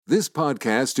This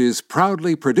podcast is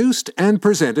proudly produced and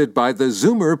presented by the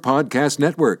Zoomer Podcast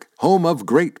Network, home of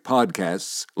great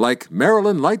podcasts like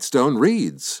Marilyn Lightstone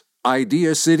Reads,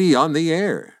 Idea City on the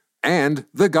Air, and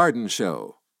The Garden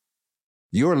Show.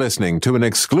 You're listening to an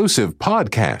exclusive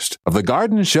podcast of The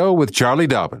Garden Show with Charlie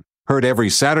Dobbin, heard every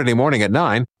Saturday morning at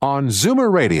 9 on Zoomer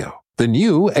Radio, the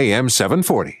new AM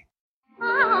 740.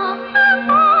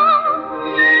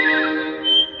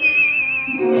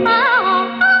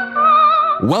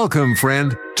 Welcome,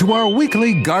 friend, to our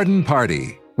weekly garden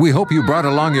party. We hope you brought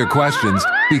along your questions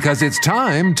because it's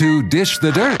time to dish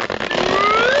the dirt.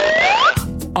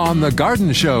 On The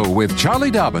Garden Show with Charlie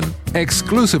Dobbin,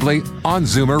 exclusively on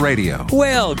Zoomer Radio.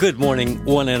 Well, good morning,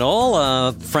 one and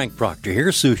all. Frank Proctor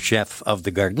here, sous chef of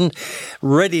the garden,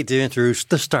 ready to introduce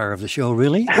the star of the show,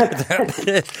 really.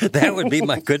 That would be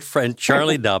my good friend,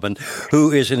 Charlie Dobbin,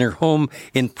 who is in her home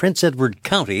in Prince Edward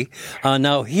County.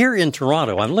 Now, here in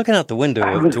Toronto, I'm looking out the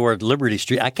window toward Liberty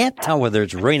Street. I can't tell whether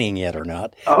it's raining yet or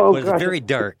not, but it's very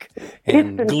dark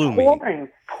and gloomy.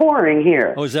 Pouring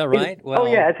here. Oh, is that right?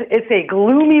 It's a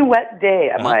gloomy, wet day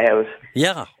at my house.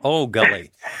 Yeah. Oh, golly.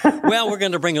 Well, we're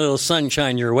going to bring a little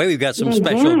sunshine your way. We've got some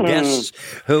special guests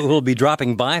who will be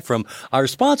dropping by from our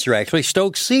sponsor, actually,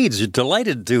 Stokes Seeds.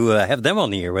 Delighted to have them on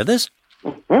the air with us.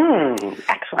 Excellent.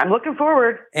 I'm looking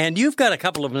forward. And you've got a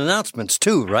couple of announcements,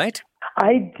 too, right?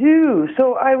 I do.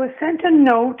 So I was sent a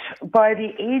note by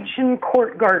the Asian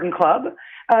Court Garden Club.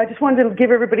 I just wanted to give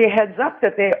everybody a heads up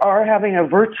that they are having a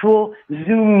virtual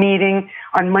Zoom meeting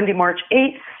on Monday, March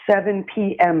 8th, 7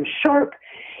 p.m. sharp.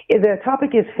 The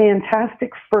topic is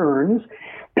fantastic ferns,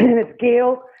 and it's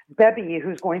Gail Bebby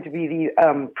who's going to be the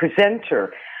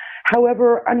presenter.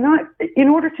 However, in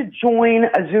order to join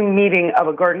a Zoom meeting of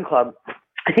a garden club,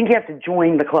 I think you have to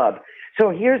join the club. So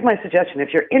here's my suggestion.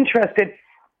 If you're interested,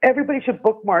 everybody should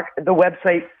bookmark the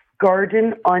website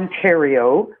Garden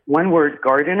Ontario, one word,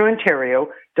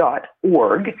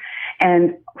 gardenontario.org.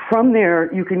 And from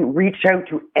there, you can reach out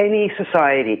to any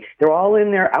society. They're all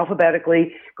in there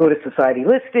alphabetically. Go to society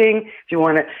listing. If you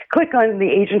want to click on the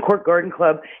Asian Court Garden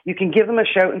Club, you can give them a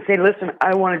shout and say, listen,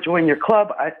 I want to join your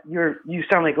club. You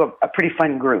sound like a pretty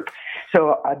fun group.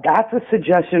 So that's a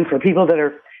suggestion for people that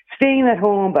are staying at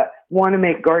home but want to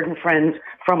make garden friends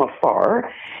from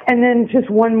afar. And then just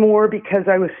one more, because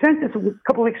I was sent this a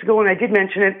couple weeks ago and I did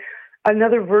mention it,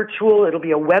 another virtual, it'll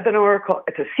be a webinar,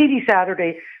 it's a CD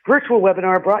Saturday virtual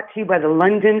webinar brought to you by the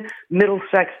London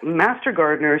Middlesex Master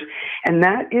Gardeners, and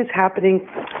that is happening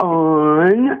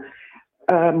on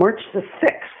March the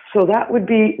 6th. So that would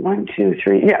be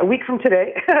a week from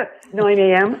today, 9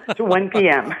 a.m. to 1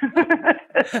 p.m.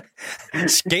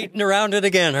 Skating around it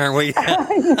again, aren't we?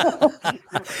 I'm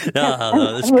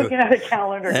looking at a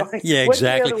calendar going, yeah,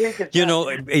 exactly.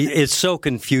 It's so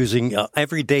confusing.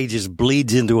 Every day just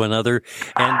bleeds into another,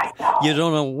 and you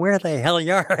don't know where the hell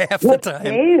you are half the time. What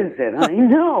day is it? I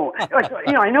know.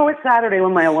 I know it's Saturday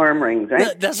when my alarm rings,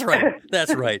 right? That's right.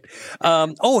 That's right.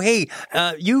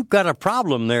 You've got a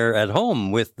problem there at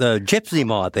home with gypsy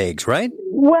moth eggs, right?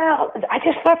 Well, I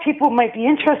just thought people might be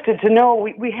interested to know.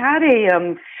 We had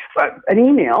an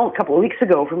email a couple of weeks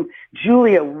ago from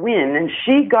Julia Wynn, and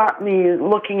she got me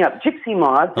looking up gypsy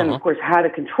moths and, of course, how to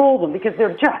control them because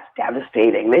they're just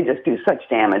devastating. They just do such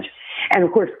damage. And,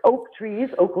 of course, oak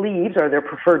leaves are their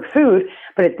preferred food,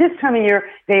 but at this time of year,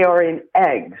 they are in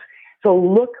eggs. So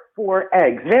look for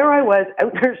eggs. There I was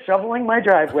out there shoveling my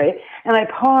driveway, and I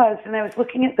paused and I was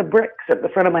looking at the bricks at the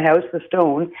front of my house, the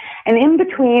stone, and in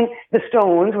between the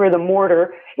stones where the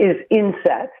mortar is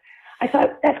inset, I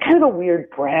thought, that's kind of a weird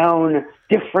brown,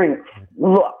 different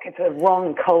look. It's a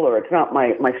wrong color. It's not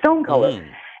my stone color.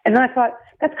 And then I thought,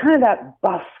 that's kind of that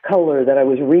buff color that I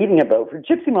was reading about for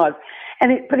gypsy moths.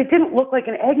 But it didn't look like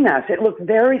an egg nest. It looked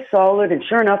very solid, and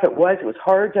sure enough, it was. It was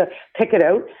hard to pick it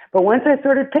out. But once I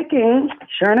started picking,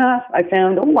 sure enough, I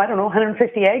found,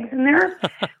 150 eggs in there.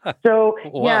 So,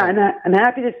 wow. Yeah, and I'm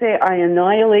happy to say I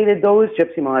annihilated those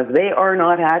gypsy moths. They are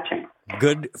not hatching.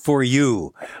 Good for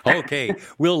you. Okay,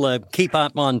 we'll keep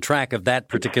up on track of that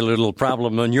particular little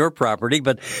problem on your property,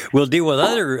 but we'll deal with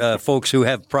other folks who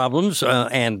have problems,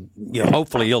 and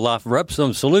hopefully you'll offer up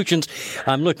some solutions.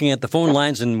 I'm looking at the phone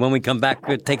lines, and when we come back,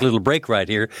 we'll take a little break right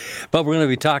here. But we're going to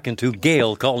be talking to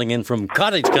Gail, calling in from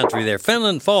cottage country there,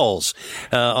 Fenland Falls,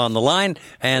 on the line,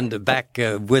 and back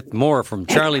with more from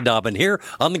Charlie Dobbin here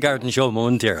on The Garden Show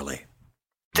momentarily.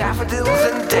 Daffodils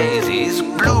and daisies,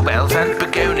 bluebells and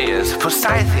begonias,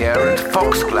 forsythia and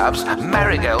foxgloves,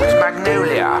 marigolds,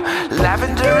 magnolia,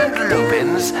 lavender and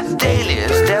lupins,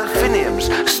 dahlias, delphiniums,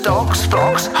 stalks,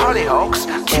 phlox, hollyhocks,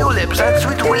 tulips and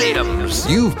sweet williams.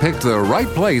 You've picked the right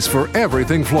place for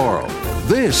everything floral.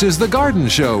 This is The Garden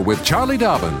Show with Charlie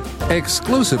Dobbin,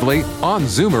 exclusively on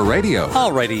Zoomer Radio.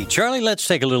 Alrighty, Charlie, let's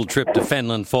take a little trip to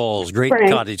Fenland Falls, great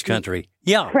cottage country.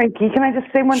 Yeah. Frankie, can I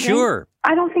just say one thing? Sure.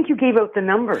 I don't think you gave out the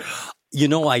numbers. You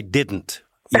know, I didn't.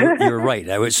 You're right.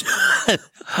 I was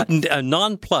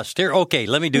nonplussed here. Okay,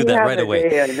 let me do that right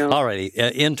away. All righty.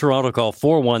 In Toronto, call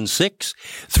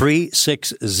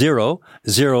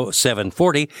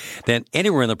 416-360-0740. Then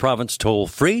anywhere in the province, toll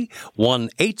free,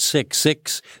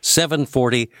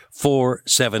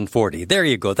 1-866-740-4740. There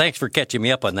you go. Thanks for catching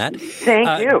me up on that.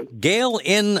 Thank you. Gail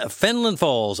in Fenland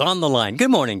Falls on the line.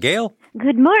 Good morning, Gail.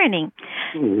 Good morning.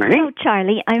 Right. So,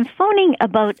 Charlie, I'm phoning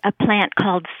about a plant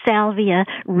called Salvia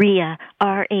rhea,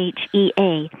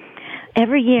 R-H-E-A.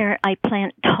 Every year I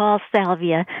plant tall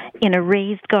salvia in a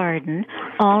raised garden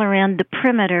all around the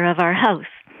perimeter of our house.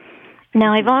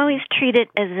 Now, I've always treated it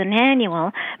as an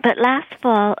annual, but last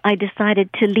fall I decided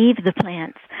to leave the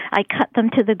plants. I cut them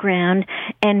to the ground,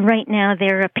 and right now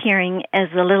they're appearing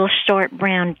as a little short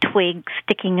brown twig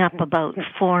sticking up about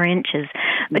 4 inches.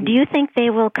 But do you think they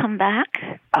will come back?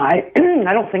 I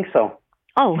don't think so.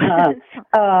 Oh.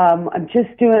 I'm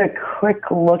just doing a quick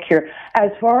look here.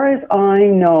 As far as I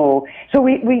know, so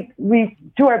we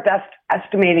do our best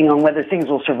estimating on whether things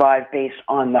will survive based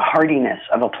on the hardiness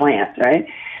of a plant, right?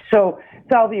 So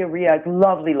Salvia rhea is a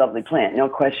lovely, lovely plant, no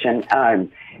question.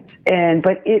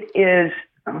 But it is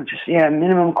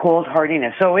minimum cold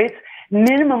hardiness. So its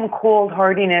minimum cold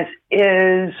hardiness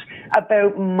is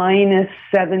about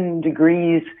 -7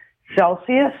 degrees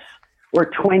Celsius or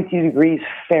 20 degrees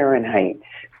Fahrenheit.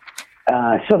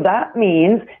 So that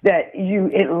means that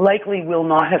it likely will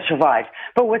not have survived.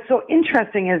 But what's so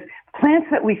interesting is plants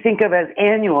that we think of as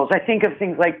annuals, I think of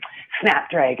things like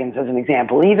snapdragons as an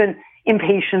example. Even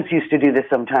impatiens used to do this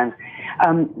sometimes.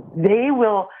 They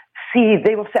will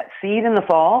set seed in the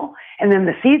fall, and then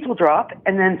the seeds will drop,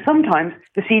 and then sometimes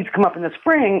the seeds come up in the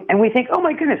spring, and we think, oh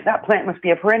my goodness, that plant must be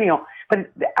a perennial.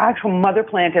 But the actual mother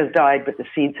plant has died, but the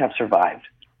seeds have survived.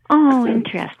 Oh,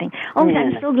 interesting. Oh,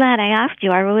 I'm so glad I asked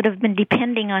you. I would have been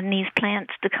depending on these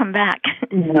plants to come back.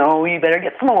 No, you better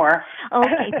get some more.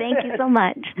 Okay, thank you so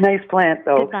much. Nice plant,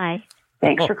 though. Goodbye.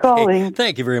 Thanks for calling.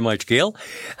 Thank you very much, Gail.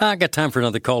 I got time for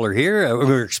another caller here.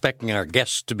 We're expecting our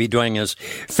guests to be joining us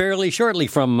fairly shortly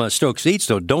from Stokes Seeds,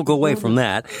 so don't go away from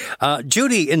that.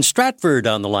 Judy in Stratford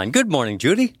on the line. Good morning,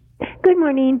 Judy. Good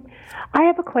morning. I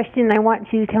have a question. I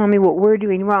want you to tell me what we're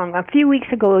doing wrong. A few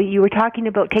weeks ago, you were talking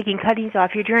about taking cuttings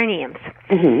off your geraniums.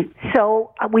 Mm-hmm.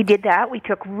 So we did that. We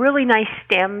took really nice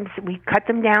stems. We cut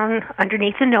them down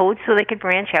underneath the nodes so they could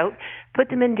branch out, put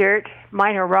them in dirt.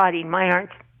 Mine are rotting. Mine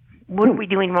aren't. What are we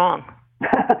doing wrong?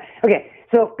 Okay,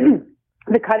 so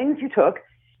the cuttings you took,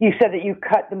 you said that you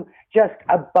cut them just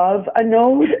above a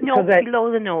node? No, so that below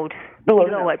the node.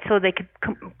 Below it, so they could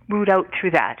root out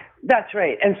through that. That's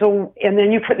right. And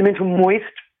then you put them into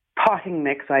moist potting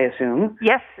mix, I assume.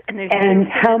 Yes. And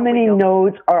how many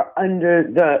nodes are under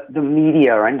the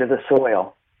media or under the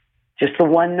soil? Just the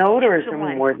one node, or is there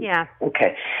more? Yeah.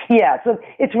 Okay. Yeah. So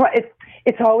it's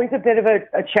always a bit of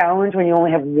a challenge when you only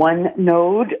have one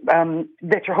node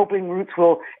that you're hoping roots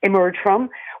will emerge from.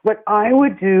 What I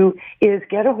would do is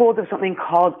get a hold of something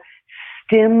called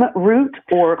stem root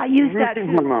or I use that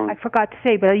hormone. I forgot to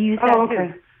say, but I use that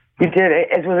too. You did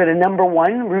it. Was it a number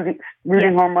one, rooting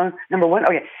hormone number one?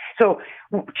 Okay. So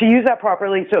to use that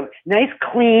properly, so nice,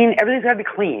 clean, everything's got to be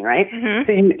clean, right?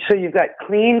 Mm-hmm. So you've got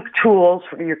clean tools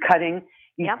for your cutting.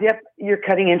 You dip your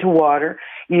cutting into water.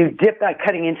 You dip that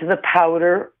cutting into the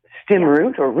powder stem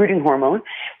root or rooting hormone.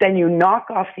 Then you knock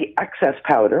off the excess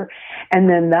powder. And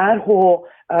then that whole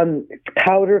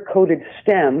powder-coated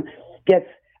stem gets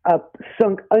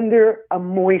sunk under a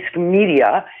moist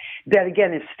media that,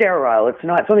 again, is sterile. It's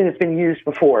not something that's been used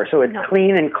before. So it's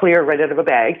clean and clear right out of a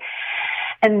bag.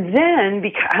 And then,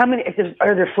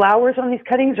 are there flowers on these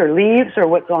cuttings or leaves or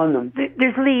what's on them?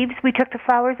 There's leaves. We took the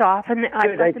flowers off, and I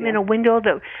put them in a window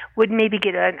that would maybe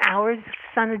get an hour's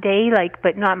sun a day,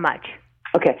 but not much.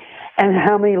 Okay. And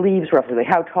how many leaves roughly?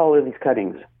 How tall are these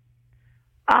cuttings?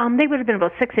 They would have been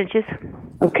about 6 inches.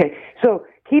 Okay. So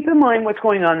keep in mind what's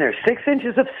going on there. 6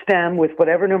 inches of stem with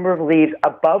whatever number of leaves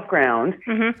above ground,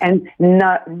 and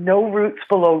no roots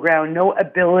below ground, no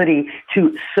ability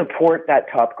to support that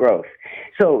top growth.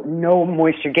 So no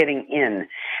moisture getting in.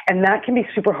 And that can be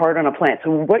super hard on a plant.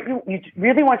 So what you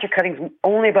really want your cuttings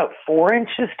only about 4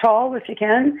 inches tall if you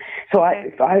can. So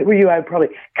if I were you, I would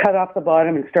probably cut off the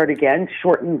bottom and start again,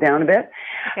 shorten down a bit.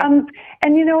 Okay.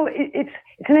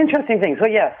 It's an interesting thing. So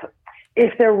yes,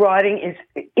 if they're rotting is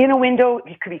in a window,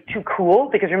 it could be too cool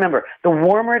because remember, the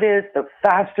warmer it is, the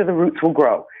faster the roots will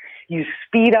grow. You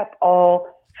speed up all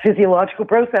physiological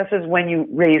processes when you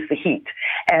raise the heat.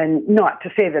 And not to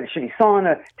say that it should be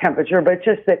sauna temperature, but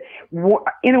just that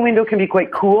in a window can be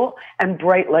quite cool, and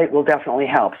bright light will definitely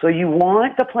help. So you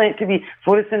want the plant to be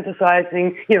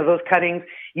photosynthesizing, those cuttings.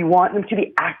 You want them to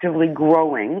be actively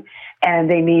growing, and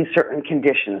they need certain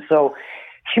conditions. So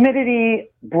humidity,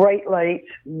 bright light,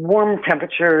 warm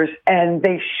temperatures, and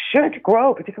they should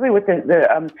grow, particularly with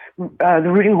the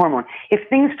rooting hormone. If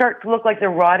things start to look like they're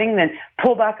rotting, then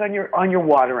pull back on your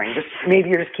watering. Maybe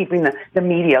you're just keeping the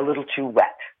media a little too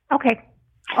wet. Okay.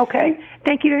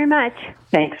 Thank you very much.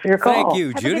 Thanks for your call. Thank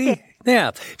you, Judy.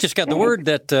 Yeah, just got the word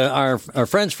that our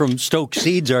friends from Stokes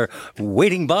Seeds are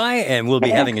waiting by, and we'll be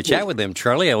having a chat with them.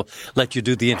 Charlie, I'll let you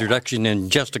do the introduction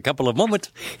in just a couple of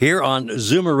moments here on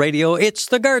Zoomer Radio. It's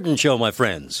The Garden Show, my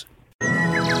friends.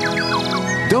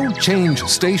 Don't change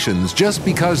stations just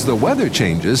because the weather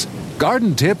changes.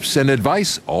 Garden tips and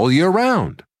advice all year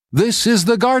round. This is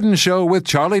The Garden Show with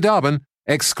Charlie Dobbin,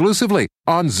 exclusively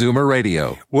on Zoomer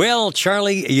Radio. Well,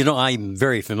 Charlie, I'm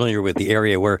very familiar with the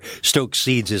area where Stokes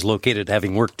Seeds is located,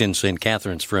 having worked in St.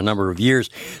 Catharines for a number of years,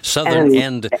 southern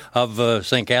end of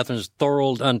St. Catharines,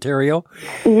 Thorold, Ontario.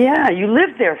 Yeah, you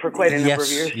lived there for quite a number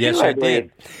of years. Yes, I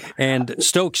did. And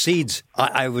Stokes Seeds,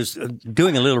 I was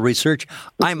doing a little research.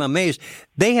 I'm amazed.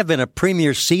 They have been a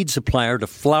premier seed supplier to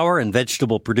flower and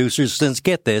vegetable producers since,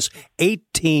 get this,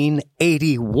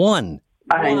 1881.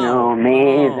 I know,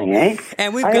 amazing, eh?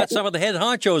 And we've got some of the head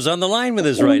honchos on the line with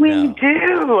us right now. We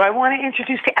do. I want to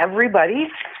introduce to everybody,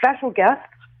 special guest,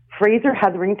 Fraser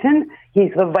Hetherington.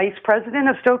 He's the vice president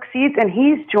of Stokes Seeds, and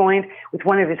he's joined with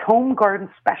one of his home garden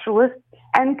specialists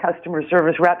and customer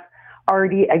service reps,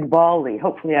 Arde Eghbali.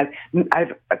 Hopefully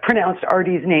I've pronounced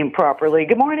Arde's name properly.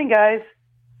 Good morning, guys.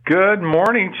 Good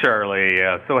morning, Charlie.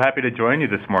 So happy to join you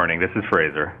this morning. This is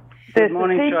Fraser. Good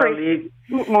morning, Charlie.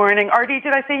 Good morning. Arde,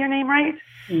 did I say your name right?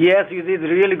 Yes, you did a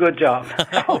really good job.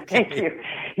 Thank you.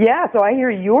 Yeah, so I hear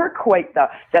you're quite the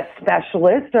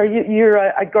specialist. You're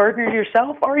a gardener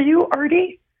yourself, are you,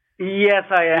 Arde? Yes,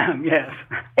 I am, yes.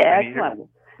 Excellent.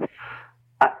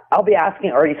 I'll be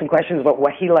asking Arde some questions about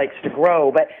what he likes to grow,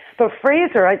 but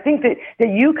Fraser, I think that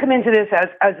you come into this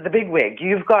as the bigwig.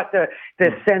 You've got the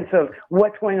sense of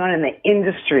what's going on in the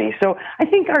industry. So I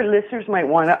think our listeners might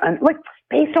want to,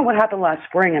 based on what happened last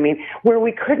spring, where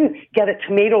we couldn't get a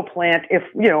tomato plant if,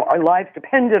 our lives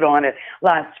depended on it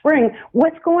last spring,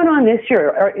 what's going on this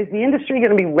year? Is the industry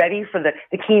going to be ready for the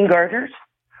keen gardeners?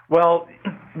 Well,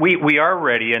 we are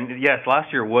ready, and yes,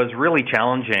 last year was really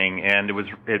challenging, and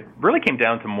it really came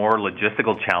down to more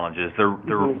logistical challenges. There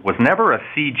was never a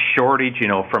seed shortage,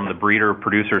 from the breeder,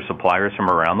 producer, suppliers from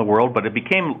around the world, but it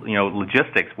became,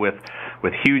 logistics with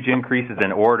huge increases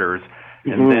in orders.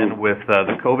 And then with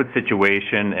the COVID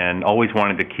situation and always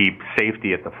wanting to keep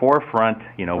safety at the forefront,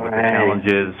 with the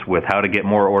challenges with how to get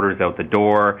more orders out the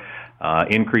door,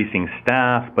 increasing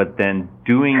staff, but then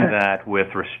doing that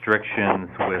with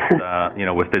restrictions,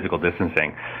 with physical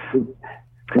distancing.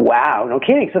 Wow, no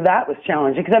kidding. So that was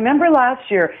challenging. Because I remember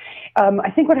last year, I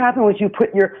think what happened was you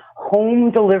put your home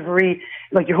delivery,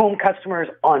 your home customers,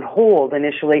 on hold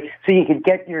initially so you could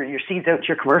get your seeds out to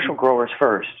your commercial growers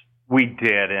first. We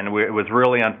did, and it was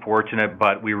really unfortunate,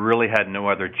 but we really had no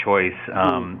other choice.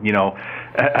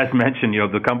 As mentioned,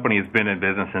 the company has been in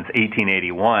business since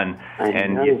 1881,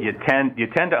 and you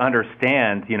tend to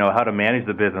understand, how to manage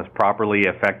the business properly,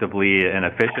 effectively, and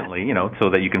efficiently, so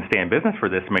that you can stay in business for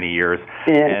this many years.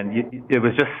 Yeah. And it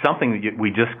was just something that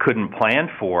we just couldn't plan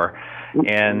for.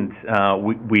 And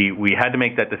we had to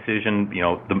make that decision.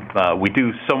 We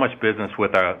do so much business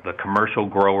with the commercial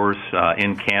growers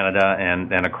in Canada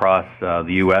and across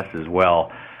the U.S. as well.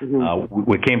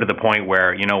 We came to the point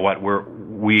where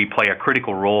we play a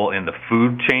critical role in the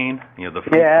food chain, the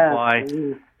food supply.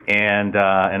 And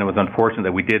it was unfortunate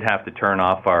that we did have to turn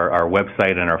off our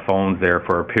website and our phones there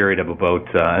for a period of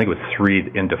about I think it was 3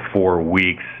 to 4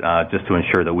 weeks, just to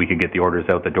ensure that we could get the orders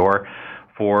out the door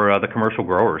for the commercial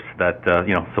growers that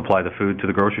supply the food to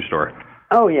the grocery store.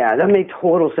 Oh yeah, that made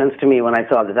total sense to me when I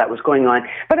saw that was going on.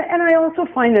 And I also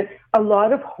find that a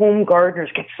lot of home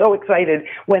gardeners get so excited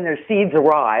when their seeds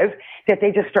arrive that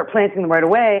they just start planting them right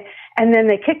away, and then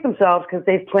they kick themselves because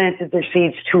they've planted their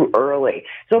seeds too early.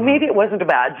 So maybe it wasn't a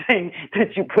bad thing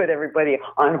that you put everybody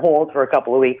on hold for a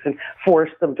couple of weeks and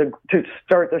forced them to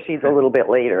start their seeds a little bit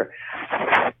later.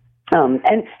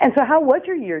 And so how was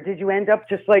your year? Did you end up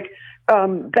just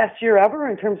best year ever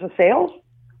in terms of sales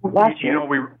last year?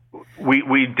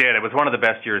 We did. It was one of the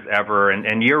best years ever,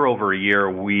 and year over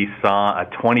year we saw a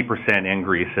 20%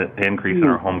 increase in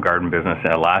our home garden business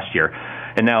last year.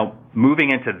 And now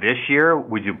moving into this year,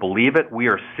 would you believe it? We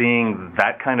are seeing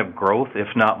that kind of growth,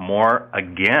 if not more,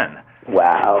 again.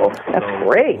 Wow, that's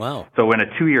great. Wow. So in a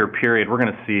 2-year period, we're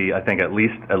going to see, I think, at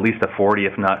least a 40,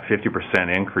 if not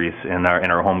 50% increase in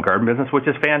our home garden business, which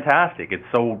is fantastic. It's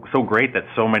so great that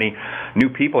so many new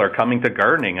people are coming to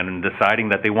gardening and deciding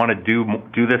that they want to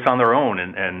do this on their own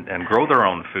and grow their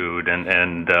own food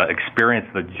and experience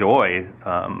the joy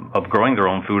of growing their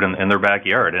own food in their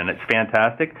backyard, and it's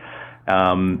fantastic.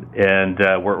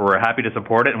 We're happy to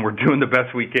support it, and we're doing the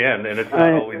best we can, and it's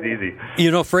not always easy.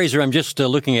 You know, Fraser, I'm just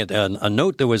looking at a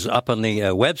note that was up on the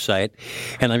website,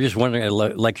 and I'm just wondering,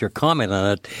 like your comment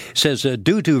on it, says,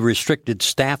 due to restricted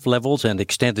staff levels and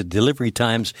extended delivery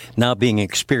times now being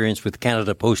experienced with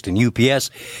Canada Post and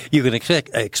UPS, you can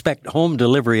expect home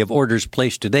delivery of orders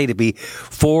placed today to be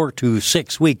 4 to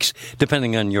 6 weeks,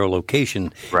 depending on your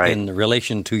location in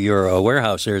relation to your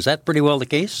warehouse there. Is that pretty well the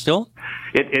case still?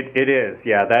 It is,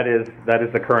 yeah. That is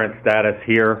the current status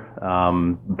here.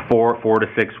 4 to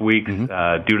 6 weeks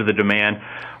due to the demand.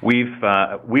 We've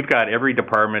got every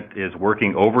department is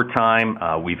working overtime.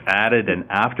 We've added an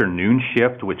afternoon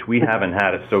shift, which we haven't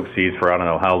had at Stokes Seeds for I don't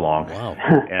know how long. Wow.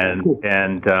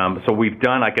 And so we've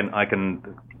done. I can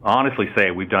honestly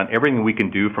say we've done everything we can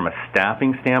do from a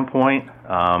staffing standpoint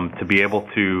to be able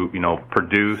to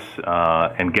produce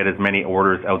and get as many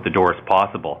orders out the door as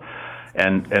possible.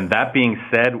 And that being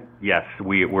said, yes,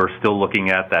 we're still looking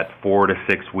at that 4 to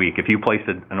 6 week. If you place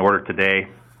an order today,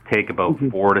 take about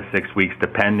 4 to 6 weeks,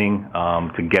 depending,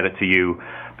 to get it to you.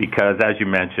 Because as you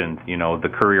mentioned, the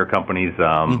courier companies,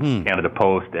 Canada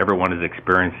Post, everyone is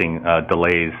experiencing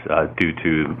delays due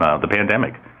to the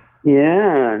pandemic.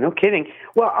 Yeah, no kidding.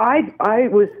 Well, I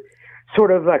was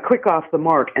sort of quick off the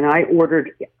mark, and I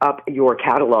ordered up your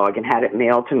catalog and had it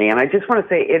mailed to me. And I just want to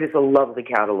say it is a lovely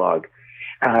catalog.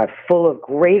 Full of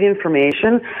great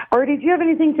information. Arde, do you have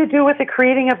anything to do with the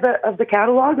creating of the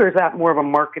catalog, or is that more of a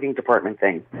marketing department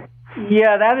thing?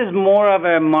 Yeah, that is more of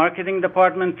a marketing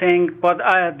department thing, but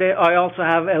I also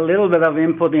have a little bit of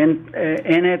input in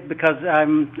it because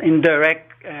I'm in direct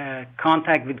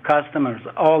contact with customers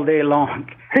all day long.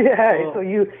 Yeah, so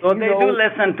they do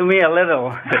listen to me a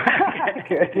little.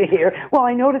 Good to hear. Well,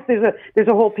 I noticed there's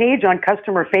a whole page on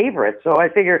customer favorites, so I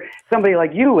figure somebody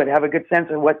like you would have a good sense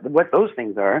of what those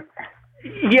things are.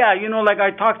 Yeah,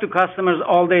 I talk to customers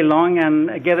all day long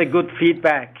and get a good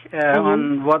feedback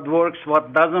on what works,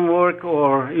 what doesn't work,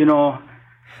 or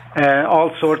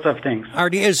all sorts of things.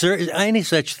 Arde, is there any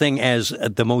such thing as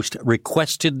the most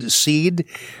requested seed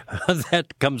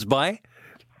that comes by?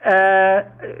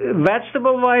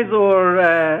 Vegetable-wise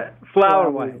or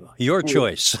flower-wise? Your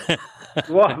choice.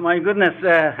 Well, my goodness,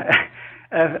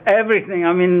 everything.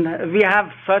 I mean, we have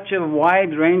such a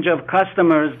wide range of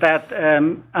customers that,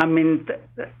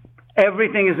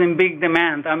 everything is in big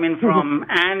demand. I mean, from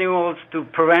annuals to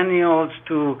perennials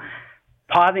to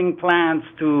potting plants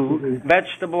to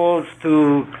vegetables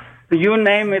to you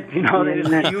name it, there's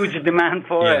a huge demand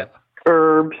for it.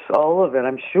 Herbs, all of it,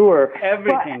 I'm sure.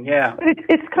 Everything, yeah. But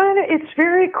it's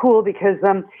very cool because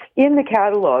in the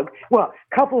catalog, well,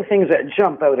 a couple of things that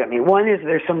jump out at me. One is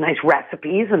there's some nice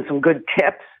recipes and some good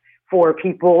tips for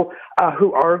people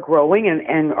who are growing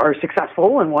and are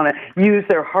successful and want to use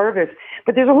their harvest.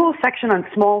 But there's a whole section on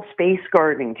small space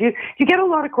gardening. Do you get a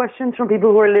lot of questions from people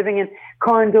who are living in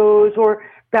condos or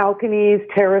balconies,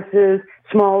 terraces,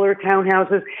 smaller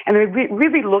townhouses, and they're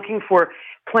really looking for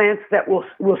plants that will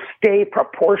stay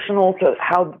proportional to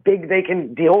how big they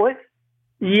can deal with?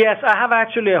 Yes, I have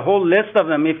actually a whole list of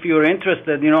them if you're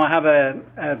interested. I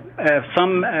have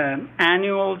some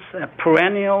annuals,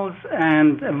 perennials,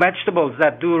 and vegetables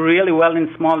that do really well in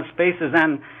small spaces.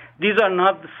 And these are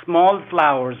not small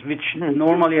flowers, which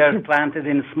normally are planted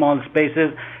in small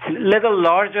spaces. Little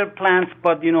larger plants,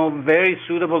 but, very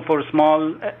suitable for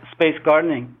small space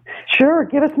gardening. Sure.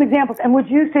 Give us some examples. And would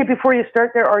you say, before you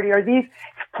start there, Arde, are these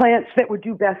plants that would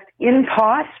do best in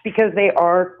pots because they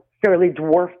are fairly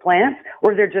dwarf plants,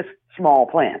 or they're just small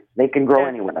plants? They can grow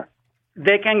anywhere.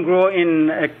 They can grow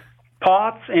in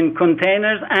pots, in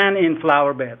containers, and in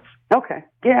flower beds. Okay.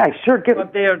 Yeah, sure.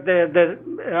 But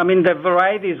the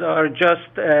varieties are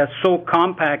just so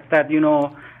compact that,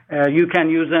 you can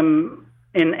use them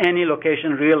in any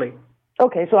location, really.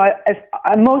 Okay, so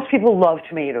most people love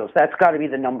tomatoes. That's got to be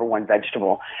the number one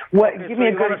vegetable. Give me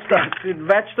a good start with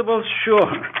vegetables,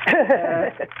 sure.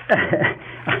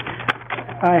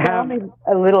 I have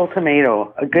a little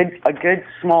tomato, a good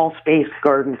small space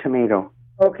garden tomato.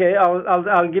 Okay,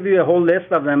 I'll give you a whole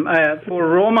list of them. For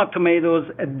Roma tomatoes,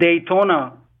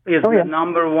 Daytona is the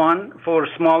number one for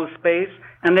small space,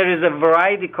 and there is a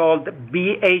variety called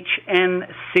BHN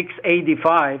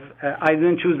 685. I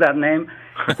didn't choose that name.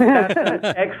 That's an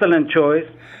excellent choice.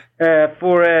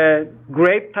 For a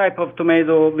grape type of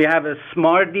tomato, we have a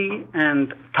Smarty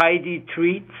and Tidy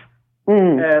Treats.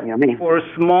 Yummy. For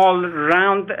small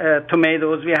round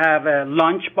tomatoes, we have a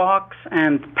Lunchbox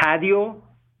and Patio.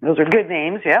 Those are good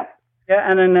names, yeah. Yeah,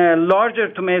 and in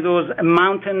larger tomatoes,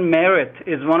 Mountain Merit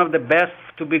is one of the best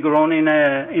to be grown in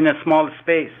a small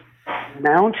space.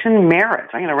 Mountain Merit.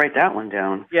 I'm going to write that one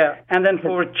down. Yeah, and then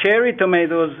for cherry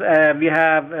tomatoes, we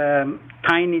have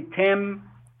Tiny Tim,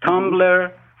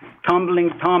 Tumbler,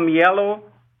 Tumbling Tom Yellow.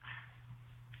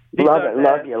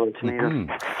 Love yellow tomatoes.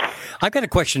 Mm-hmm. I've got a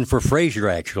question for Fraser,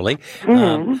 actually.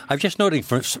 I've just noted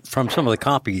from some of the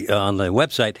copy on the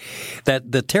website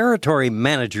that the territory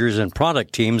managers and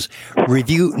product teams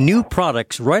review new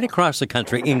products right across the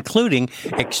country, including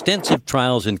extensive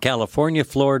trials in California,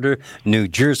 Florida, New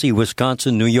Jersey,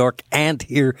 Wisconsin, New York, and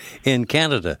here in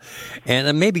Canada.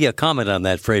 And maybe a comment on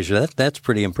that, Fraser. That's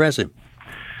pretty impressive.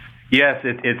 Yes,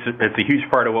 it's a huge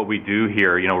part of what we do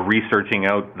here, researching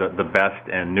out the best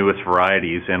and newest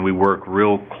varieties, and we work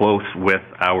real close with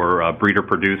our breeder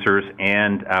producers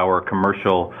and our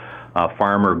commercial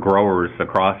farmer growers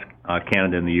across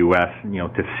Canada and the U.S.,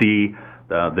 to see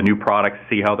the new products,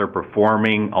 see how they're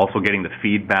performing, also getting the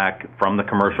feedback from the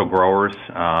commercial growers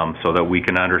so that we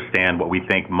can understand what we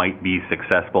think might be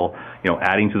successful,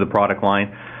 adding to the product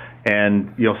line.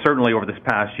 And, certainly over this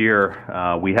past year,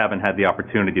 we haven't had the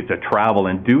opportunity to travel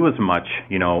and do as much,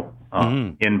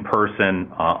 in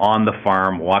person, on the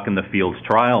farm, walk in the fields,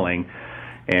 trialing.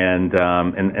 And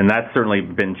that's certainly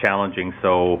been challenging.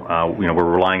 So, we're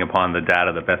relying upon the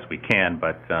data the best we can.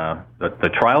 But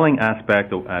the trialing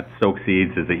aspect at Stokes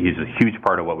Seeds is a huge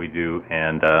part of what we do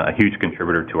and a huge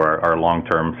contributor to our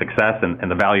long-term success and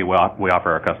the value we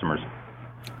offer our customers.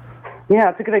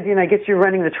 Yeah, it's a good idea. And I guess you're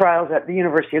running the trials at the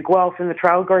University of Guelph in the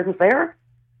trial gardens there,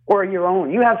 or your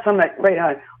own. You have some that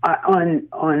right on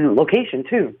location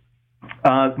too.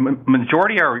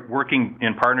 Majority are working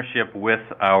in partnership with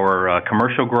our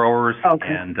commercial growers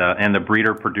and the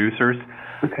breeder producers.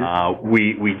 Okay.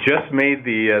 We just made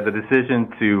the decision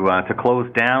to close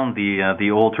down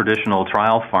the old traditional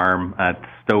trial farm at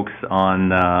Stokes on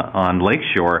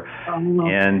Lakeshore,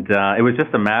 and it was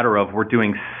just a matter of we're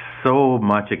doing so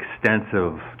much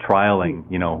extensive trialing,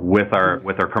 with our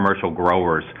commercial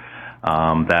growers,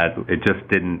 that it just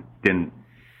didn't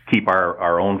keep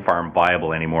our own farm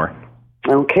viable anymore.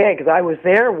 Okay, because I was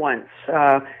there once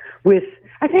I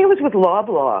think it was with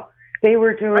Loblaw. They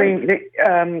were doing.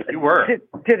 You were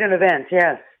did an event,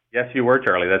 yes. Yes, you were,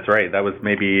 Charlie. That's right. That was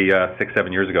maybe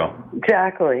 6-7 years ago.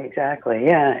 Exactly.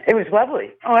 Yeah, it was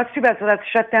lovely. Oh, that's too bad. So that's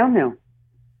shut down now.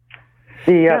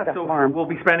 The farm. We'll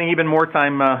be spending even more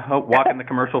time walking the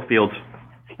commercial fields.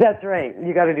 That's right.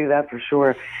 You got to do that for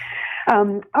sure.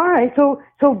 All right. So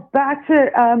back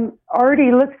to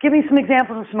Arde. Let's give me some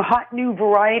examples of some hot new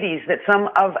varieties that some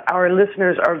of our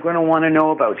listeners are going to want to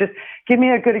know about. Just give me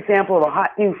a good example of a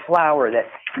hot new flower that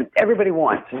everybody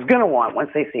wants, is going to want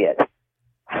once they see it.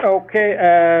 Okay.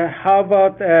 How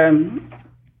about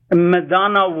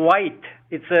Madonna White?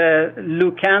 It's a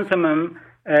leucanthemum.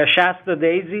 Shasta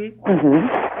Daisy. Mm-hmm.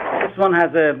 This one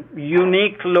has a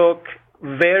unique look,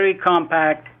 very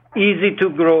compact, easy to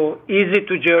grow, easy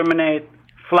to germinate,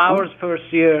 flowers first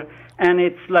year, and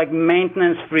it's like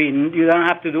maintenance free. You don't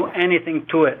have to do anything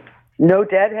to it. No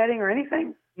deadheading or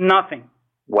anything? Nothing.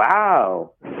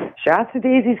 Wow. Shasta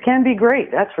Daisies can be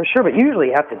great, that's for sure, but usually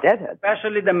you have to deadhead.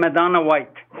 Especially the Madonna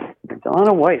White.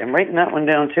 Madonna White, I'm writing that one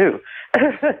down too.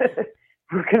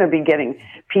 We're going to be getting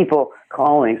people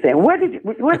calling saying, what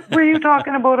were you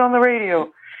talking about on the radio?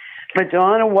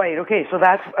 Madonna White. Okay, so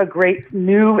that's a great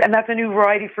and that's a new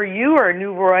variety for you or a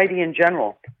new variety in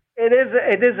general? It is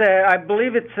I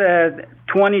believe it's a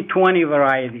 2020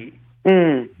 variety.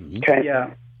 Okay.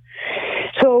 Yeah.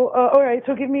 So, all right,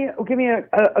 so give me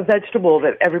a vegetable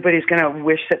that everybody's going to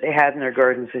wish that they had in their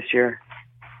gardens this year.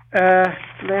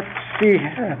 Let's see.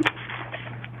 How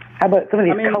about some of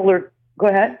these colored, go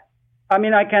ahead.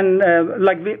 I can,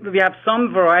 we have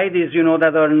some varieties,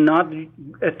 that are not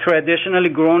traditionally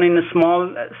grown in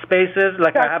small spaces.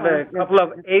 Like I have a couple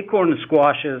of acorn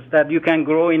squashes that you can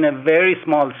grow in a very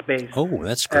small space. Oh,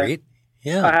 that's great.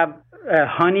 Yeah. I have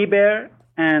honey bear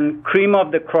and cream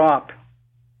of the crop.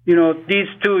 These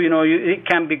two, it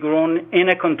can be grown in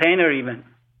a container even.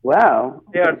 Wow.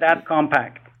 They are that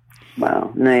compact.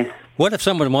 Wow, nice. What if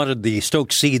someone wanted the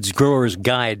Stokes Seeds Grower's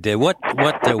Guide? What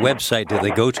website do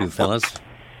they go to, fellas?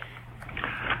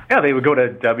 Yeah, they would go to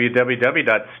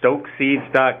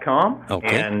www.stokeseeds.com,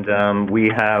 and we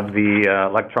have the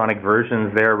electronic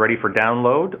versions there ready for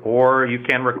download, or you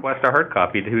can request a hard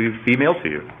copy to be emailed to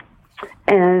you.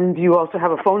 And you also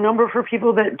have a phone number for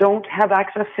people that don't have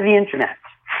access to the internet.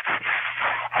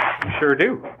 Sure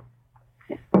do.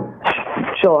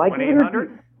 Shall I give it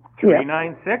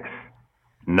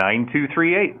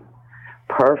 1-800-396-9238.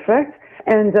 Perfect.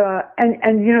 And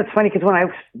you know, it's funny because when I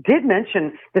did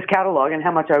mention this catalog and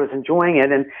how much I was enjoying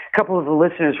it, and a couple of the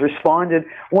listeners responded,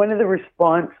 one of the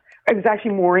it was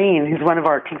actually Maureen, who's one of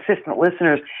our consistent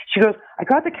listeners. She goes, I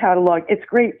got the catalog. It's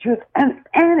great. She goes, and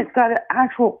it's got an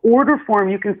actual order form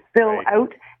you can fill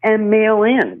out and mail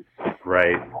in.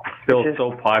 Right. Still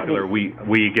so popular. We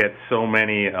get so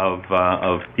many of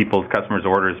people's customers'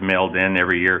 orders mailed in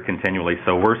every year continually.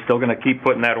 So we're still going to keep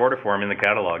putting that order form in the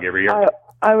catalog every year.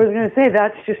 I was going to say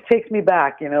that just takes me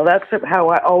back. You know, that's how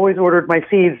I always ordered my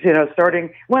seeds. You know,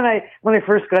 starting when I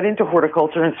first got into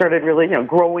horticulture and started really, you know,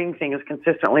 growing things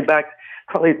consistently back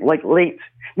probably like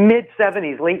mid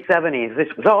 70s, late 70s.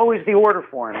 This was always the order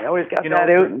form. I always got that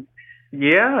out.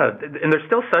 Yeah, and there's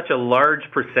still such a large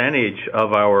percentage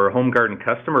of our home garden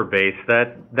customer base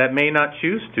that may not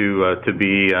choose to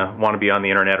want to be on the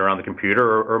internet or on the computer,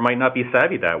 or might not be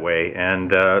savvy that way.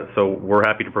 And so we're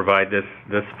happy to provide this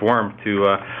form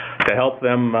to help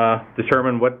them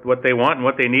determine what they want and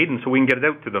what they need, and so we can get it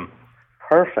out to them.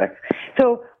 Perfect.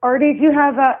 So, Arde, do you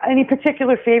have any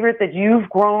particular favorite that you've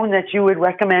grown that you would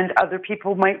recommend other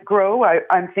people might grow?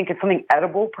 I'm thinking something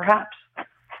edible, perhaps.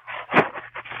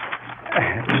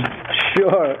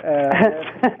 Sure.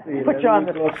 Put you on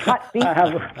the hot seat.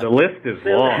 The list is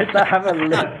long. I have a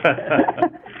list.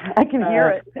 I can hear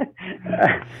it.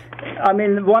 I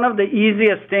mean, one of the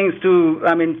easiest things to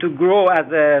grow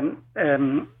as a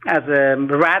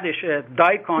radish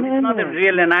daikon. It's not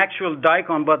really an actual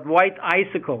daikon, but white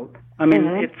icicle. I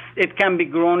mean, it can be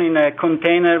grown in a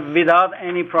container without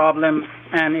any problem,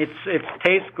 and it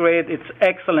tastes great. It's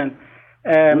excellent.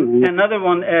 Another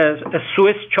one is a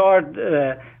Swiss chard,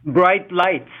 bright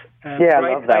lights. I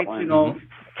love that one. You know,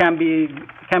 can be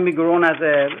grown as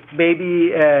a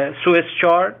baby Swiss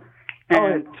chard.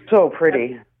 And it's so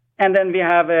pretty. And then we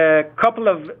have a couple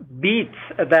of beets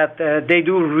that they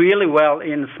do really well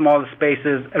in small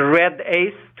spaces. Red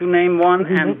Ace, to name one,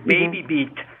 and baby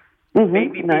beet.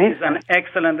 Baby beet is an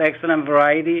excellent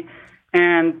variety.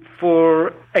 And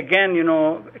for, again, you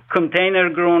know,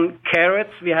 container-grown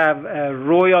carrots, we have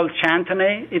Royal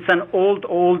Chantenay. It's an old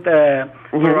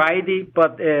variety,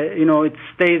 but, you know, it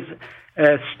stays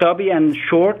stubby and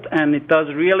short, and it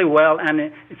does really well, and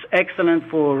it's excellent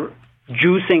for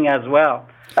juicing as well.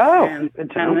 Oh, and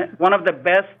one of the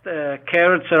best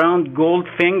carrots around,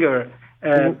 Goldfinger,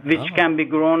 which can be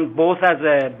grown both as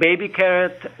a baby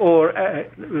carrot or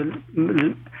let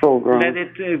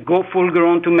it go full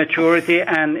grown to maturity,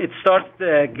 and it starts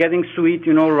getting sweet,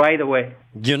 you know, right away.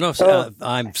 You know,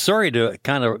 I'm sorry to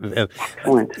kind of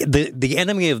the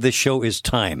enemy of this show is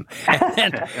time,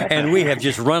 and we have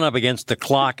just run up against the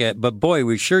clock. But boy,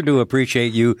 we sure do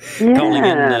appreciate you calling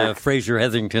in, Fraser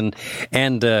Hetherington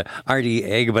and Arde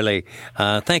Eghbali.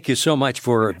 Thank you so much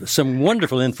for some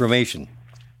wonderful information.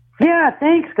 Yeah,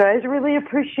 thanks, guys. I really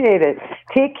appreciate it.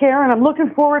 Take care, and I'm looking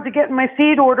forward to getting my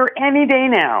seed order any day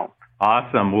now.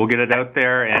 Awesome. We'll get it out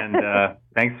there, and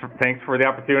thanks for the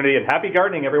opportunity, and happy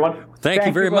gardening, everyone. Thank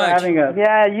you very much. Having us.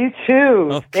 Yeah, you too.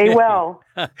 Okay. Stay well.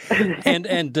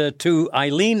 and to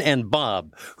Eileen and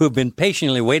Bob, who've been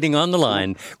patiently waiting on the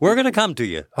line, we're going to come to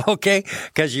you, okay?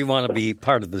 Because you want to be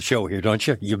part of the show here, don't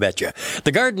you? You betcha.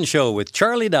 The Garden Show with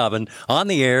Charlie Dobbin on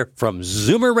the air from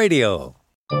Zoomer Radio.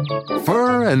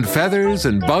 Fur and feathers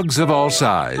and bugs of all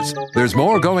size. There's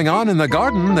more going on in the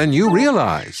garden than you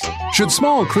realize. Should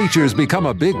small creatures become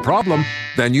a big problem,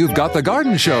 then you've got The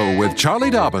Garden Show with Charlie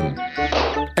Dobbin.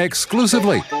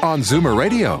 Exclusively on Zoomer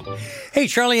Radio. Hey,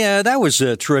 Charlie, that was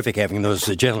terrific having those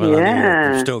gentlemen on the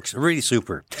air from Stokes. Really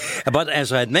super. But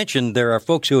as I had mentioned, there are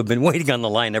folks who have been waiting on the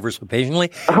line ever so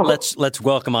patiently. Let's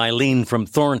welcome Eileen from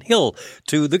Thornhill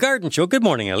to The Garden Show. Good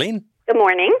morning, Eileen. Good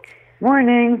morning.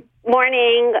 Morning.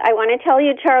 Morning. I want to tell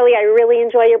you, Charlie, I really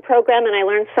enjoy your program, and I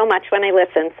learn so much when I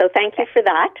listen, so thank you for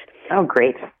that. Oh,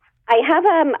 great. I have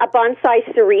a bonsai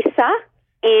cerisa,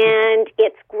 and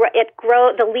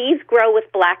the leaves grow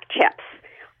with black tips.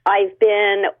 I've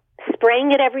been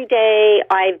spraying it every day.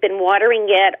 I've been watering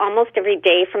it almost every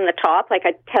day from the top. Like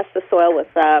I test the soil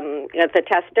with the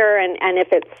tester, and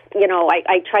if it's, you know,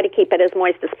 I try to keep it as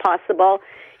moist as possible.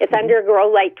 It's under grow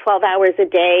light 12 hours a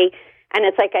day. And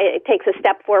it's like it takes a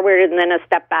step forward and then a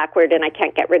step backward, and I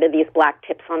can't get rid of these black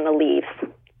tips on the leaves.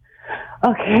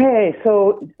 Okay,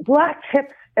 so black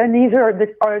tips, and these are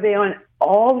they on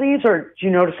all leaves, or do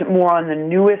you notice it more on the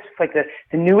newest, like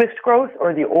the newest growth,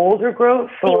 or the older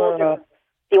growth?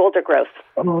 the older growth.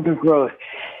 Older growth.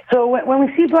 So when we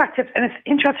see black tips, and it's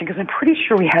interesting because I'm pretty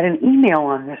sure we had an email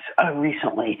on this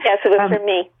recently. Yes, it was from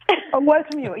me. It was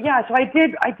from you. Yeah, so I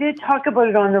did talk about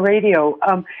it on the radio.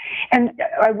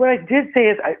 What I did say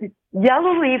is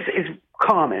yellow leaves is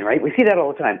common, right? We see that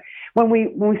all the time. When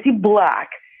we see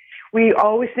black, we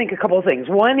always think a couple of things.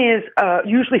 One is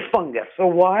usually fungus. So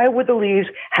why would the leaves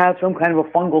have some kind of a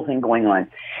fungal thing going on?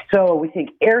 So we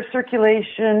think air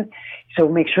circulation. So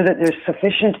make sure that there's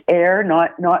sufficient air,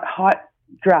 not hot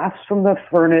drafts from the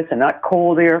furnace and not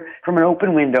cold air from an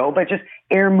open window, but just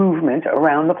air movement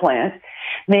around the plant.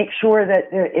 Make sure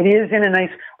that it is in a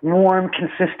nice, warm,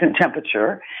 consistent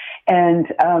temperature. And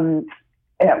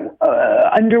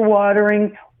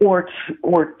underwatering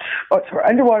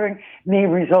underwatering may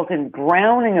result in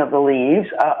browning of the leaves.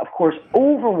 Of course,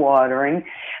 overwatering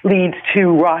leads to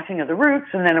rotting of the roots,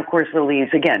 and then, of course, the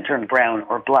leaves, again, turn brown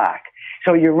or black.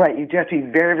 So you're right. You do have to be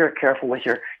very, very careful with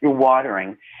your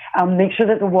watering. Make sure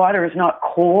that the water is not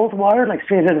cold water, like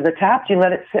straight out of the tap. Do you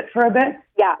let it sit for a bit?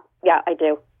 Yeah, I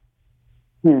do.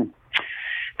 I'm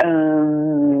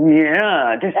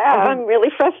really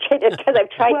frustrated because I've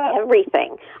tried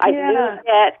everything. I've used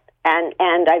it,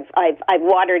 and I've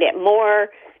watered it more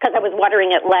because I was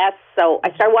watering it less. So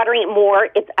I started watering it more.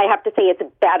 I have to say it's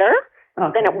better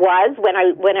than it was when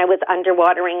I was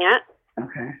underwatering it.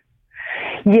 Okay.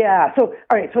 Yeah. So,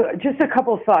 all right. So just a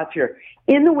couple of thoughts here.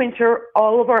 In the winter,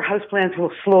 all of our houseplants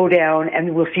will slow down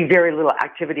and we'll see very little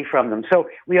activity from them. So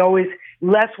we always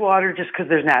less water just because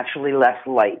there's naturally less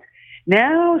light.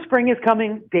 Now spring is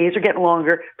coming, days are getting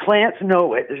longer, plants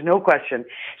know it, there's no question.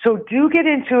 So do get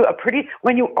into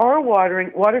when you are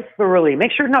watering, water thoroughly.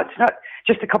 Make sure it's not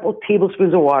just a couple of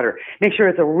tablespoons of water. Make sure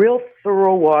it's a real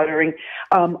thorough watering.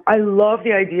 I love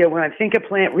the idea when I think a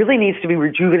plant really needs to be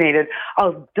rejuvenated,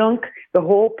 I'll dunk the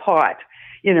whole pot,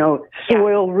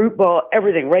 soil, root ball,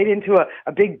 everything right into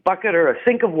a big bucket or a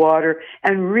sink of water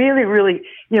and really, really,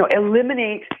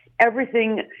 eliminate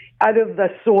everything out of the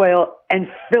soil and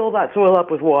fill that soil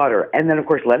up with water. And then, of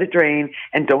course, let it drain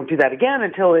and don't do that again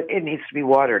until it needs to be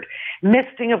watered.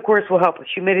 Misting, of course, will help with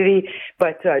humidity,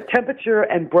 but temperature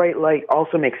and bright light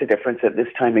also makes a difference at this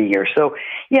time of year. So,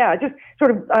 yeah, just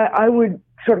sort of, I would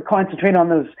sort of concentrate on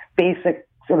those basic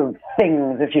sort of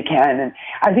things if you can. And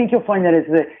I think you'll find that as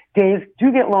the days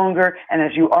do get longer and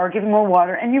as you are giving more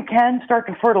water, and you can start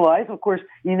to fertilize. Of course,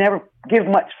 you never give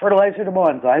much fertilizer to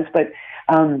bonsais, but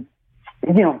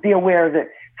be aware that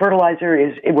fertilizer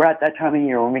we're at that time of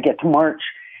year. When we get to March,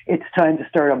 it's time to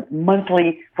start a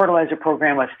monthly fertilizer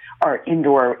program with our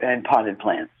indoor and potted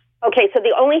plants. Okay, so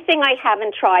the only thing I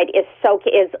haven't tried is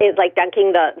like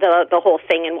dunking the whole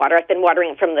thing in water. I've been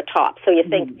watering it from the top. So you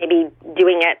think maybe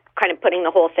doing it, kind of putting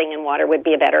the whole thing in water would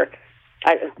be a good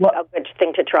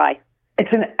thing to try.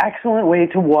 It's an excellent way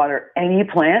to water any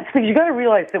plants because you got to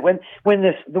realize that when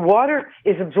the water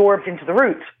is absorbed into the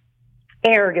roots,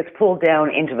 air gets pulled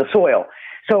down into the soil.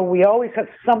 So we always have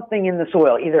something in the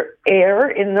soil, either air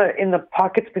in the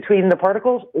pockets between the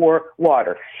particles or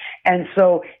water. And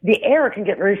so the air can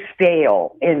get very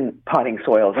stale in potting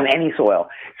soils, in any soil.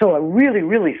 So a really,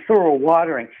 really thorough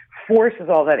watering forces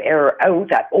all that air out,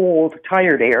 that old,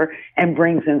 tired air, and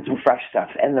brings in some fresh stuff.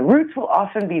 And the roots will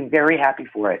often be very happy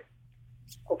for it.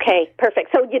 Okay, perfect.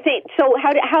 So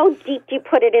how deep do you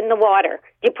put it in the water?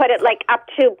 Do you put it like up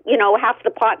to, half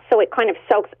the pot so it kind of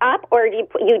soaks up, or do you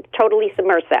totally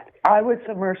submerge it? I would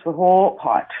submerge the whole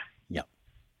pot. Yeah.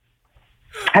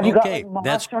 Have you got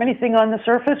moss or anything on the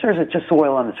surface, or is it just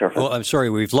soil on the surface? Oh, I'm sorry,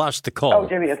 we've lost the call. Oh,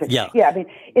 Jimmy, okay. Yeah. Yeah, I mean,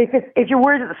 if you're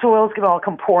worried that the soil's going to all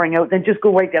come pouring out, then just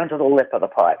go right down to the lip of the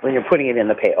pot when you're putting it in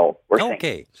the pail.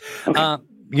 Okay.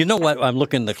 You know what? I'm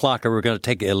looking at the clock, and we're going to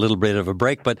take a little bit of a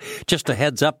break. But just a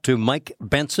heads up to Mike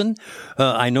Benson.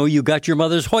 I know you got your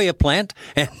mother's Hoya plant,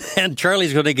 and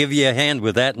Charlie's going to give you a hand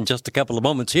with that in just a couple of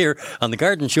moments here on the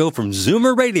Garden Show from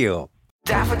Zoomer Radio.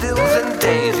 Daffodils and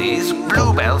daisies,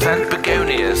 bluebells and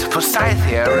begonias,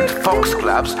 forsythia and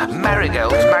foxgloves,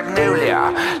 marigolds,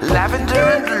 magnolia, lavender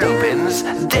and lupins,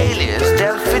 dahlias,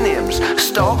 delphiniums,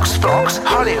 stalks, phlox,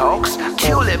 hollyhocks,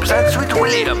 tulips and sweet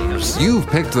williams. You've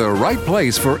picked the right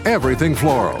place for everything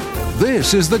floral.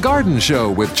 This is The Garden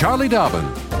Show with Charlie Dobbin,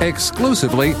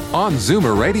 exclusively on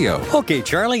Zoomer Radio. Okay,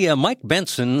 Charlie, Mike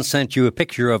Benson sent you a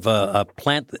picture of a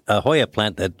Hoya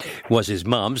plant that was his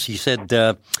mom's. He said,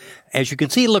 as you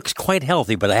can see, it looks quite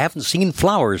healthy, but I haven't seen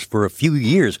flowers for a few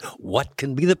years. What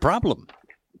can be the problem?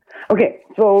 Okay,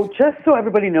 so just so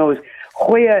everybody knows,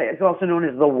 Hoya is also known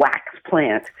as the wax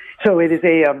plant. So it is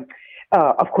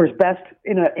of course, best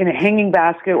in a hanging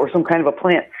basket or some kind of a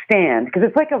plant stand because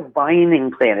it's like a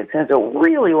vining plant. It sends out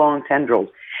really long tendrils.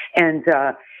 And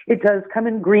It does come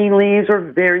in green leaves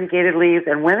or variegated leaves,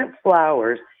 and when it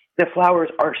flowers, the flowers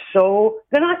are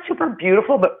they're not super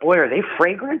beautiful, but boy, are they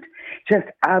fragrant. Just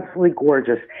absolutely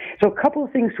gorgeous. So a couple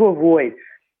of things to avoid.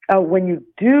 When you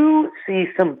do see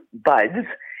some buds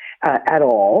at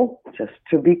all, just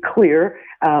to be clear,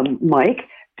 Mike,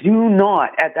 do not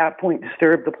at that point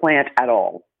disturb the plant at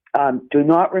all. Do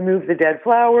not remove the dead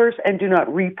flowers and do not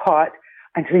repot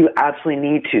until you absolutely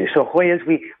need to. So Hoyas,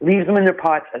 we leave them in their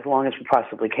pots as long as we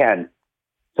possibly can.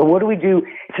 So what do we do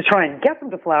to try and get them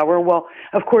to flower? Well,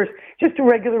 of course, just a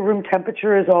regular room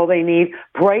temperature is all they need.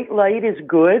 Bright light is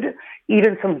good.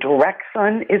 Even some direct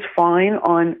sun is fine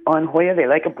on Hoya. They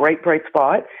like a bright, bright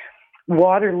spot.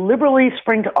 Water liberally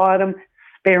spring to autumn,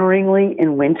 sparingly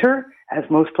in winter, as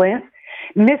most plants.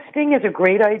 Misting is a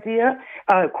great idea.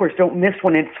 Of course, don't mist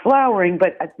when it's flowering,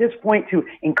 but at this point, to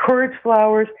encourage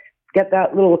flowers, get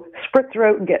that little spritzer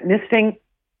out and get misting.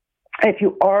 If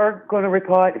you are going to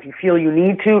repot, if you feel you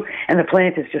need to, and the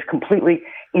plant is just completely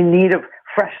in need of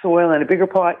fresh soil and a bigger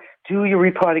pot, do your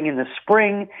repotting in the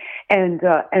spring. And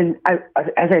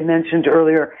as I mentioned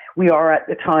earlier, we are at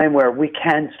the time where we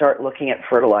can start looking at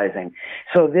fertilizing.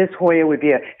 So this Hoya would be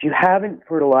if you haven't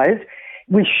fertilized,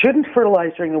 we shouldn't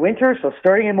fertilize during the winter. So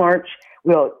starting in March,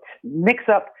 we'll mix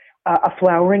up a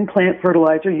flowering plant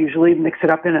fertilizer, usually mix it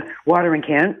up in a watering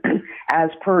can as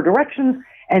per directions,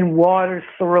 and water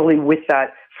thoroughly with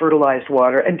that fertilized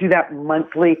water, and do that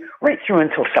monthly right through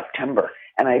until September.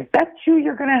 And I bet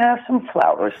you're going to have some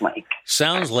flowers, Mike.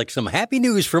 Sounds like some happy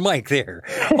news for Mike there.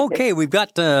 Okay, we've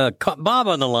got Bob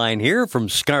on the line here from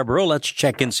Scarborough. Let's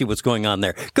check and see what's going on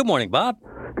there. Good morning, Bob.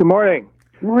 Good morning.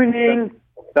 Morning.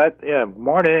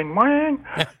 Morning.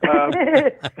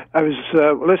 I was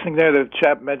listening there. The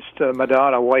chap mentioned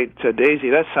Madonna White Daisy.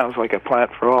 That sounds like a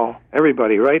plant for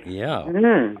everybody, right? Yeah.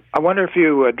 I wonder if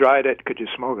you dried it, could you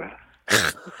smoke it?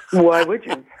 Why would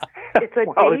you? It's a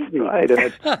daisy. It's dried, and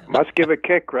it must give a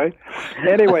kick, right?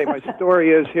 Anyway, my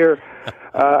story is here.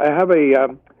 I have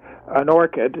an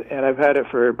orchid, and I've had it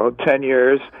for about 10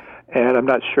 years, and I'm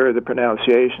not sure of the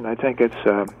pronunciation. I think it's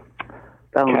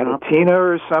Catatina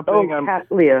or something. Oh,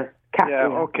 Cattleya. Yeah,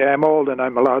 okay, I'm old and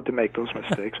I'm allowed to make those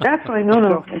mistakes. That's fine.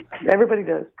 No. Everybody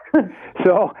does.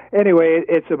 So, anyway,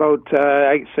 it's about,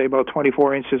 I'd say about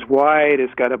 24 inches wide.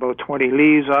 It's got about 20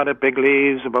 leaves on it, big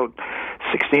leaves, about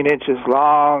 16 inches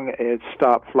long. It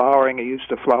stopped flowering. It used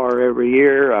to flower every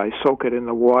year. I soak it in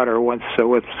the water with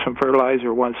some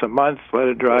fertilizer once a month, let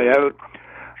it dry out.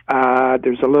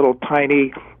 There's a little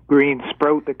tiny green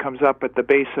sprout that comes up at the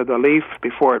base of the leaf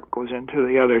before it goes into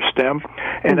the other stem,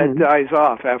 and it dies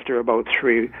off after about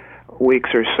 3 weeks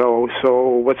or so. So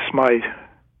what's my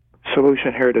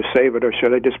solution here to save it, or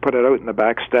should I just put it out in the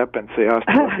back step and say,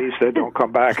 he said, don't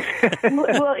come back?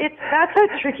 Well, that's a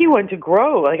tricky one to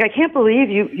grow. Like, I can't believe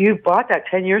you bought that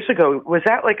 10 years ago. Was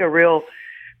that like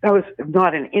that was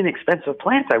not an inexpensive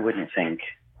plant, I wouldn't think.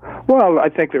 Well, I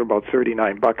think they were about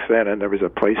 $39 then, and there was a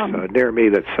place near me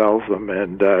that sells them,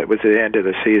 and it was the end of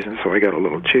the season, so I got a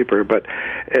little cheaper. But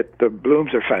the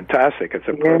blooms are fantastic. It's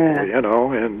a purple,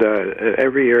 and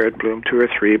every year it bloomed 2 or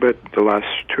 3, but the last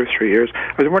 2 or 3 years.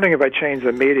 I was wondering if I change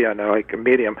the media now, like a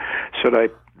medium,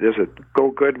 does it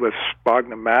go good with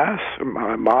sphagnum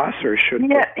moss, or should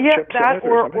chips that in it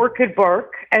or orchid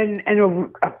bark and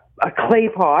a clay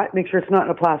pot. Make sure it's not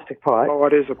in a plastic pot. Oh,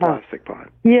 it is a plastic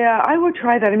pot. Yeah, I would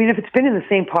try that. I mean, if it's been in the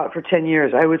same pot for 10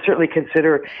 years, I would certainly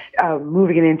consider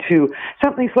moving it into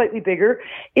something slightly bigger.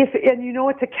 And you know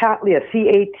it's a Cattleya,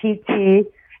 Cattleya.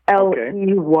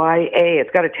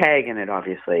 It's got a tag in it,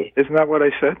 obviously. Isn't that what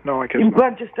I said? No, I guess not.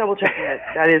 But just double checking it.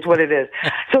 That is what it is.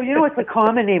 So you know what's the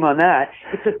common name on that?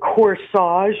 It's a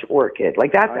corsage orchid.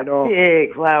 Like, that's a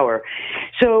big flower.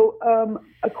 So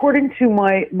according to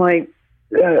my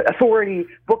authority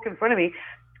book in front of me,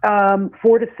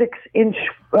 4 to 6 inch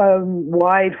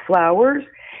wide flowers.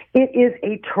 It is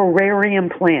a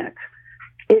terrarium plant.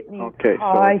 It needs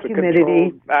high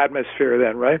humidity. Atmosphere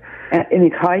then, right? It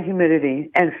needs high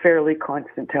humidity and fairly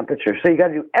constant temperature. So you got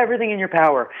to do everything in your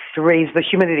power to raise the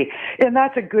humidity. And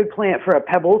that's a good plant for a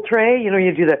pebble tray. You know,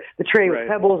 you do the tray with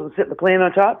pebbles and sit the plant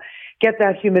on top. Get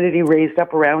that humidity raised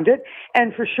up around it.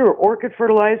 And for sure, orchid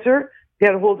fertilizer,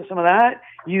 get a hold of some of that.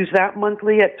 Use that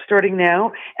monthly starting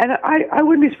now. And I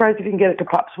wouldn't be surprised if you can get it to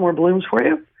pop some more blooms for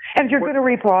you. And if you're going to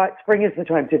repot, spring is the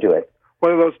time to do it.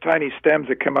 What are those tiny stems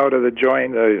that come out of the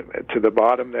joint to the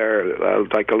bottom there,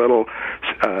 like a little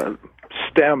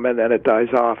stem, and then it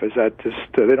dies off? Is that just,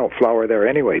 they don't flower there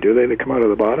anyway, do they? They come out of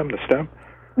the bottom, the stem?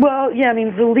 Well, yeah, I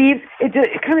mean, the leaves,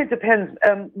 it kind of depends.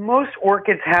 Most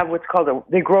orchids have what's called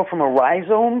they grow from a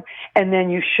rhizome, and then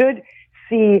you should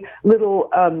see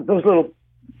those little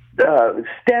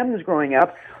stems growing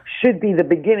up should be the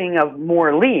beginning of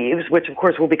more leaves, which of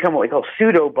course will become what we call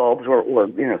pseudo bulbs, or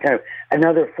kind of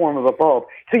another form of a bulb.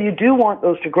 So you do want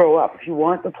those to grow up. If you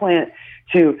want the plant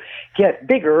to get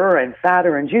bigger and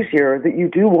fatter and juicier, that you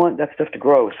do want that stuff to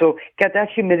grow. So get that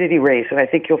humidity raised, and I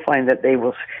think you'll find that they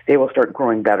will start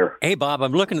growing better. Hey, Bob,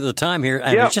 I'm looking at the time here,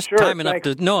 and it's just sure, time enough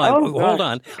to... No, hold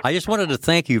on. I just wanted to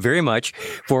thank you very much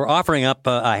for offering up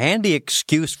a handy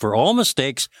excuse for all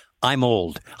mistakes. I'm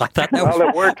old. I thought that was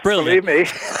it works, brilliant. believe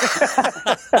me.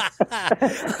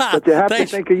 But you have to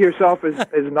think of yourself as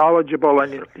knowledgeable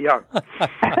and young.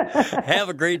 Have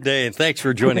a great day, and thanks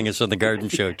for joining us on The Garden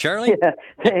Show. Charlie? Yeah,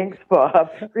 thanks,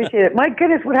 Bob. Appreciate it. My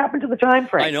goodness, what happened to the time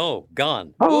frame? I know.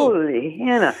 Gone. Holy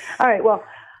Hannah. All right, well,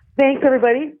 thanks,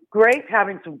 everybody. Great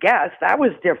having some guests. That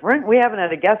was different. We haven't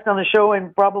had a guest on the show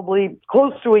in probably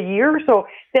close to a year, so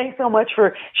thanks so much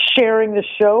for sharing the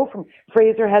show from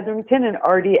Fraser Hetherington and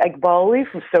Arde Eghbali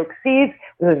from Stokes Seeds.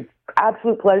 It was an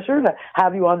absolute pleasure to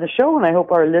have you on the show, and I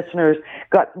hope our listeners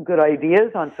got some good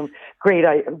ideas on some great,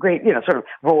 sort of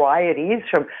varieties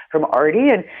from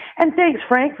Arde. And thanks,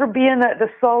 Frank, for being the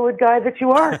solid guy that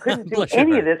you are. Couldn't do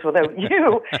any of this without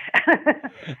you.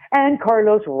 And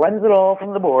Carlos runs it all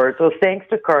from the board, so thanks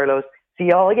to Carlos. See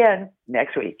y'all again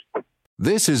next week.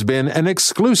 This has been an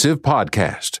exclusive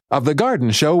podcast of The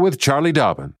Garden Show with Charlie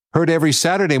Dobbin. Heard every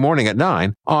Saturday morning at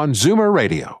 9 on Zoomer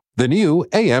Radio, the new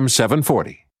AM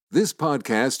 740. This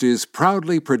podcast is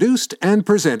proudly produced and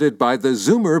presented by the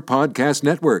Zoomer Podcast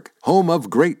Network, home of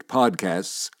great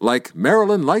podcasts like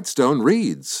Marilyn Lightstone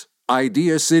Reads,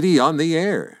 Idea City on the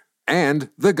Air, and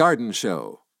The Garden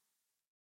Show.